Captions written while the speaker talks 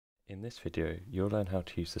In this video, you'll learn how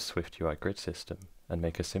to use the SwiftUI grid system and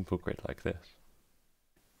make a simple grid like this.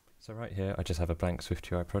 So right here, I just have a blank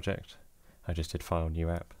SwiftUI project. I just did File, New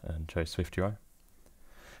App, and chose SwiftUI.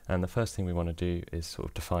 And the first thing we want to do is sort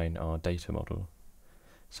of define our data model.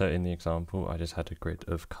 So in the example, I just had a grid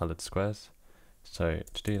of colored squares. So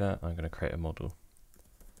to do that, I'm going to create a model.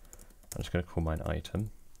 I'm just going to call mine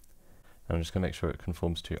item. And I'm just going to make sure it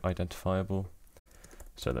conforms to identifiable,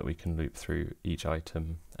 so that we can loop through each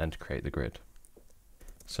item and create the grid.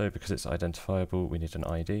 So because it's identifiable, we need an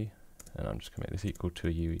ID, and I'm just going to make this equal to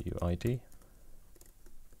a UUID.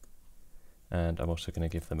 And I'm also going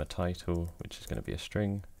to give them a title, which is going to be a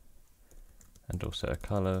string, and also a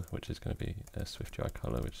color, which is going to be a SwiftUI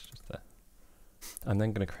color, which is just there. I'm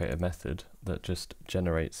then going to create a method that just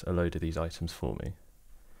generates a load of these items for me.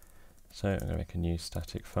 So I'm going to make a new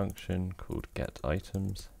static function called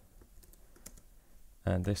getItems.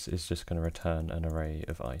 And this is just going to return an array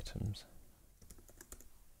of items.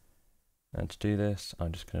 And to do this,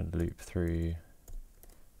 I'm just going to loop through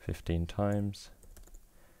 15 times,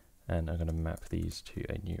 and I'm going to map these to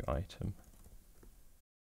a new item.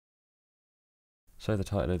 So the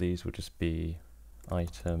title of these will just be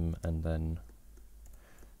item, and then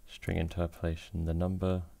string interpolation, the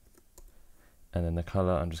number, and then the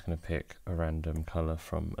color, I'm just going to pick a random color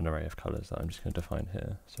from an array of colors that I'm just going to define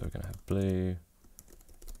here. So we're going to have blue,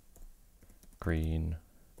 green,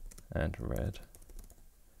 and red.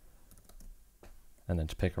 And then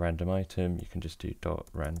to pick a random item, you can just do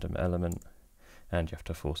 .random element, and you have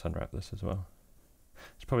to force unwrap this as well.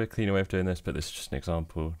 It's probably a cleaner way of doing this, but this is just an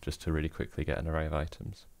example just to really quickly get an array of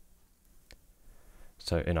items.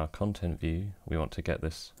 So in our content view, we want to get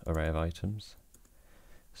this array of items.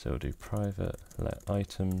 So we'll do private let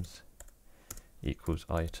items equals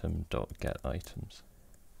item.getItems.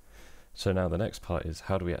 So now the next part is,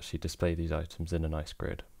 how do we actually display these items in a nice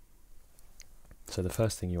grid? So the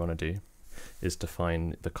first thing you want to do is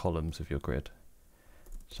define the columns of your grid.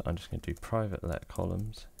 So I'm just going to do private let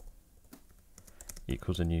columns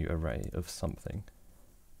equals a new array of something.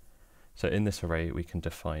 So in this array we can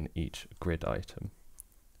define each grid item.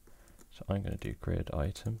 So I'm going to do grid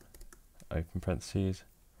item, open parentheses.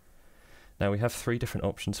 Now we have three different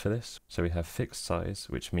options for this. So we have fixed size,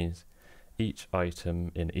 which means each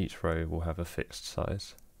item in each row will have a fixed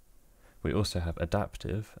size. We also have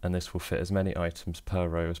adaptive, and this will fit as many items per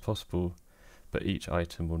row as possible, but each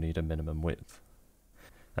item will need a minimum width.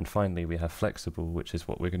 And finally we have flexible, which is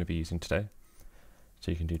what we're going to be using today. So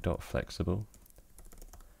you can do .flexible,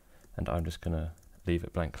 and I'm just going to leave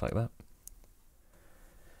it blank like that.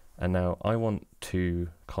 And now I want two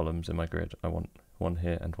columns in my grid. I want one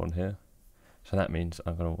here and one here. So that means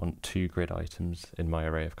I'm going to want two grid items in my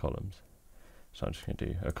array of columns. So I'm just going to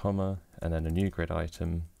do a comma and then a new grid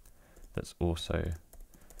item that's also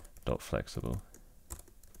 .flexible.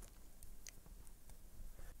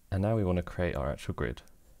 And now we want to create our actual grid.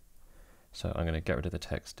 So I'm going to get rid of the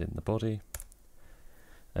text in the body.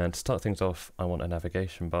 And to start things off, I want a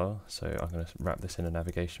navigation bar, so I'm going to wrap this in a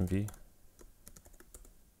navigation view.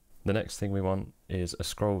 The next thing we want is a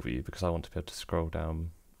scroll view, because I want to be able to scroll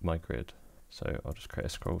down my grid. So I'll just create a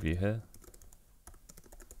scroll view here.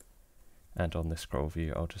 And on this scroll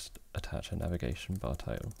view, I'll just attach a navigation bar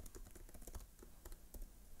title.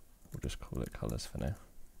 We'll just call it colors for now.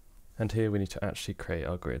 And here we need to actually create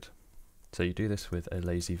our grid. So you do this with a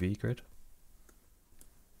lazy V grid.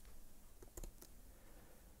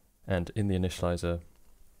 And in the initializer,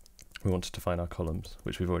 we want to define our columns,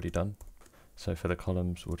 which we've already done. So for the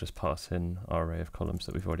columns, we'll just pass in our array of columns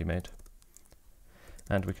that we've already made.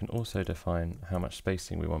 And we can also define how much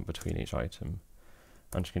spacing we want between each item.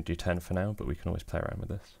 I'm just going to do 10 for now, but we can always play around with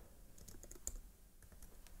this.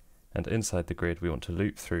 And inside the grid, we want to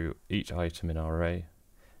loop through each item in our array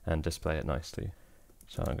and display it nicely.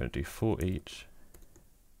 So I'm going to do for each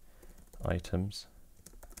items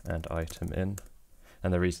and item in.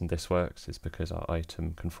 And the reason this works is because our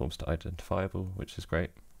item conforms to identifiable, which is great.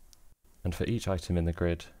 And for each item in the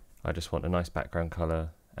grid, I just want a nice background color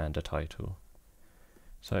and a title.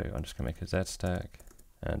 So I'm just going to make a Z stack,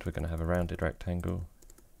 and we're going to have a rounded rectangle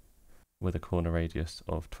with a corner radius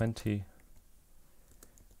of 20.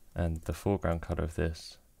 And the foreground color of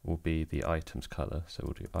this will be the item's color. So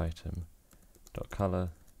we'll do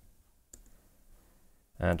item.color.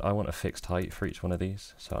 And I want a fixed height for each one of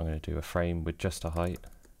these. So I'm going to do a frame with just a height,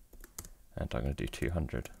 and I'm going to do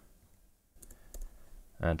 200.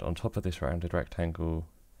 And on top of this rounded rectangle,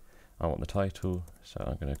 I want the title. So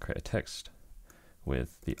I'm going to create a text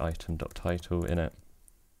with the item.title in it.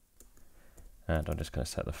 And I'm just going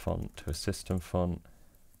to set the font to a system font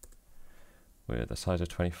with a size of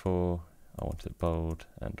 24. I want it bold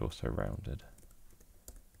and also rounded.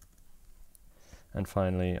 And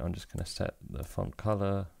finally, I'm just going to set the font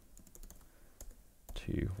color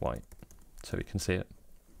to white so we can see it.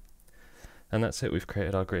 And that's it, we've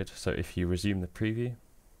created our grid. So if you resume the preview,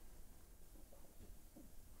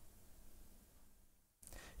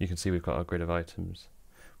 you can see we've got our grid of items.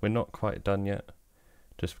 We're not quite done yet,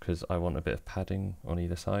 just because I want a bit of padding on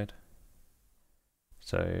either side.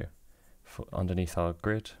 So for underneath our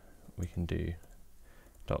grid, we can do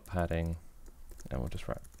dot padding, and we'll just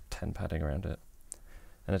wrap 10 padding around it.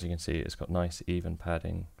 And as you can see, it's got nice even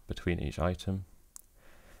padding between each item.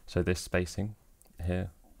 So this spacing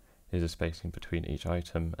here is a spacing between each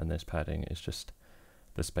item, and this padding is just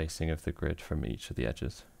the spacing of the grid from each of the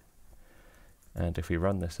edges. And if we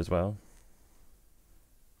run this as well,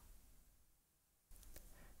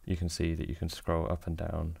 you can see that you can scroll up and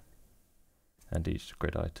down, and each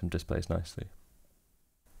grid item displays nicely.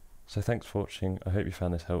 So thanks for watching, I hope you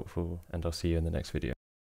found this helpful, and I'll see you in the next video.